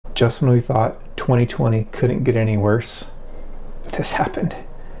Just when we thought 2020 couldn't get any worse, this happened.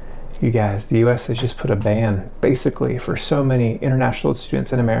 You guys, the US has just put a ban basically for so many international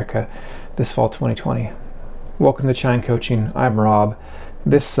students in America this fall 2020. Welcome to Chine Coaching. I'm Rob.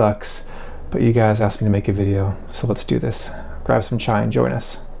 This sucks, but you guys asked me to make a video, so let's do this. Grab some chai and join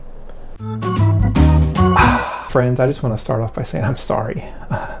us. Friends, I just want to start off by saying I'm sorry.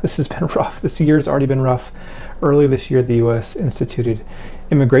 This has been rough. This year's already been rough. Early this year, the US instituted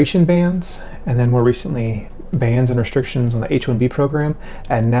immigration bans, and then more recently, bans and restrictions on the H-1B program,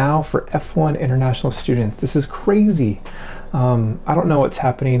 and now for F1 international students. This is crazy. I don't know what's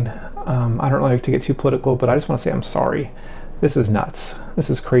happening. I don't like to get too political, but I just want to say I'm sorry. This is nuts. This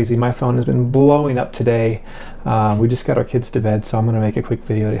is crazy. My phone has been blowing up today. We just got our kids to bed, so I'm going to make a quick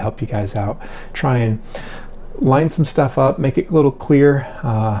video to help you guys out. Try and line some stuff up, make it a little clear.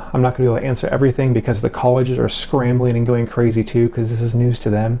 I'm not going to be able to answer everything because the colleges are scrambling and going crazy too, because this is news to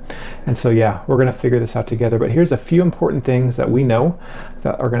them. And so yeah, we're going to figure this out together. But here's a few important things that we know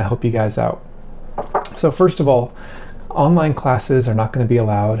that are going to help you guys out. So first of all, online classes are not going to be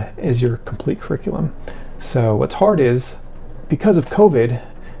allowed as your complete curriculum. So what's hard is, because of COVID,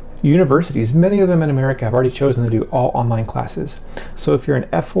 universities, many of them in America, have already chosen to do all online classes. So if you're an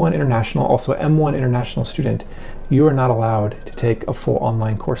F1 international, also M1 international student, you are not allowed to take a full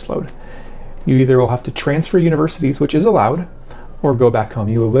online course load. You either will have to transfer universities, which is allowed, or go back home.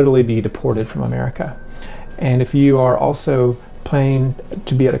 You will literally be deported from America. And if you are also planning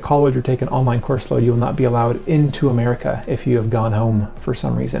to be at a college or take an online course load, you will not be allowed into America if you have gone home for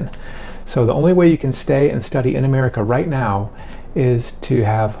some reason. So the only way you can stay and study in America right now is to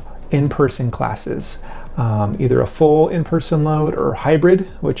have in-person classes, either a full in-person load or hybrid,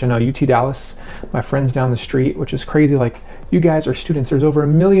 which I know UT Dallas, my friends down the street, which is crazy. Like, you guys are students. There's over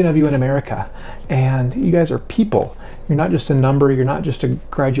 1 million of you in America, and you guys are people. You're not just a number. You're not just a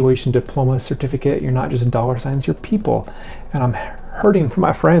graduation diploma certificate. You're not just dollar signs. You're people. And I'm hurting for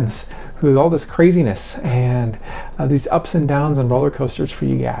my friends with all this craziness and these ups and downs and roller coasters for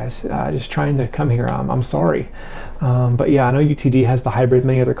you guys, just trying to come here. I'm sorry. But yeah, I know UTD has the hybrid.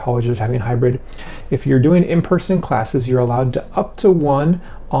 Many other colleges are having hybrid. If you're doing in-person classes, you're allowed to up to 1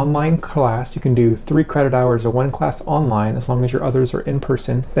 online class. You can do 3 credit hours or 1 class online as long as your others are in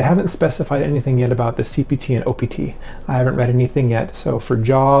person. They haven't specified anything yet about the CPT and OPT. I haven't read anything yet. So for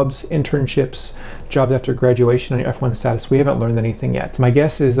jobs, internships, jobs after graduation on your F1 status, we haven't learned anything yet. My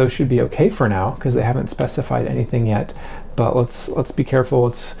guess is those should be okay for now because they haven't specified anything yet. But let's be careful.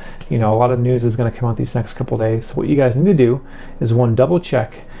 It's, you know, a lot of news is going to come out these next couple days. So what you guys need to do is, 1, double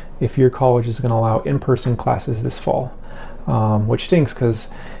check if your college is going to allow in-person classes this fall, which stinks because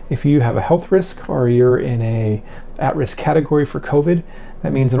if you have a health risk or you're in a at-risk category for COVID,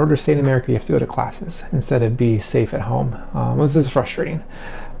 that means in order to stay in America, you have to go to classes instead of be safe at home. This is frustrating.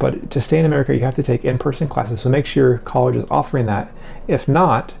 But to stay in America, you have to take in-person classes. So make sure your college is offering that. If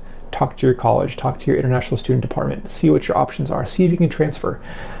not, talk to your college, talk to your international student department, see what your options are, see if you can transfer.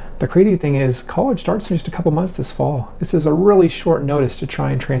 The crazy thing is, college starts in just a couple months this fall. This is a really short notice to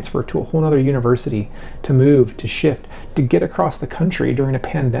try and transfer to a whole other university, to move, to shift, to get across the country during a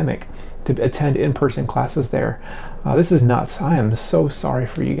pandemic, to attend in-person classes there. This is nuts. I am so sorry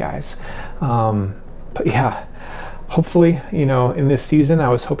for you guys. But yeah, hopefully, you know, in this season, I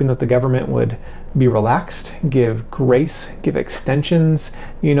was hoping that the government would be relaxed, give grace, give extensions,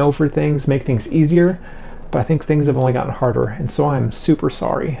 you know, for things, make things easier. But I think things have only gotten harder, and so I'm super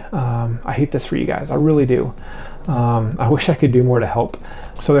sorry. I hate this for you guys. I really do. I wish I could do more to help.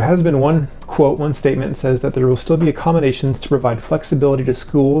 So there has been one quote, one statement that says that there will still be accommodations to provide flexibility to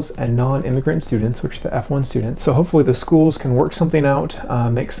schools and non-immigrant students, which are the F1 students. So hopefully the schools can work something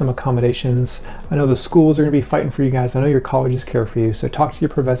out, make some accommodations. I know the schools are going to be fighting for you guys. I know your colleges care for you. So talk to your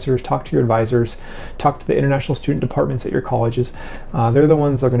professors, talk to your advisors, talk to the international student departments at your colleges. They're the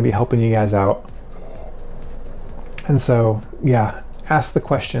ones that are going to be helping you guys out. And so, yeah, ask the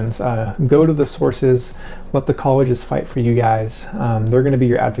questions, go to the sources, let the colleges fight for you guys. They're going to be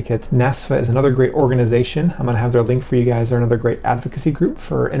your advocates. NASFA is another great organization. I'm going to have their link for you guys. They're another great advocacy group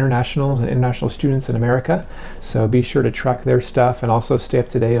for internationals and international students in America. So be sure to track their stuff and also stay up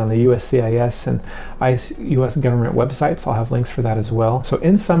to date on the USCIS and US government websites. I'll have links for that as well. So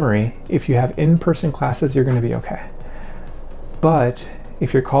in summary, if you have in-person classes, you're going to be okay. But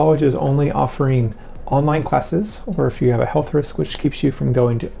if your college is only offering online classes, or if you have a health risk which keeps you from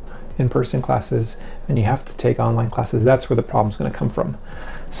going to in-person classes and you have to take online classes, that's where the problem's going to come from.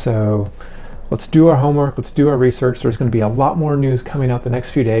 So let's do our homework, let's do our research. There's going to be a lot more news coming out the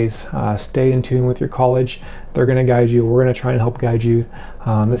next few days. Stay in tune with your college. They're going to guide you. We're going to try and help guide you.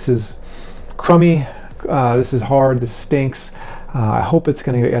 This is crummy. This is hard. This stinks. I hope it's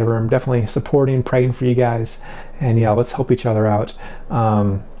going to get better. I'm definitely supporting, praying for you guys, and yeah, let's help each other out.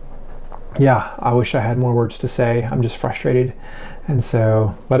 Yeah, I wish I had more words to say. I'm just frustrated. And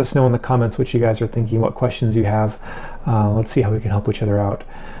so let us know in the comments what you guys are thinking, what questions you have. Let's see how we can help each other out.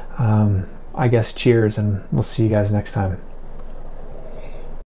 I guess cheers, and we'll see you guys next time.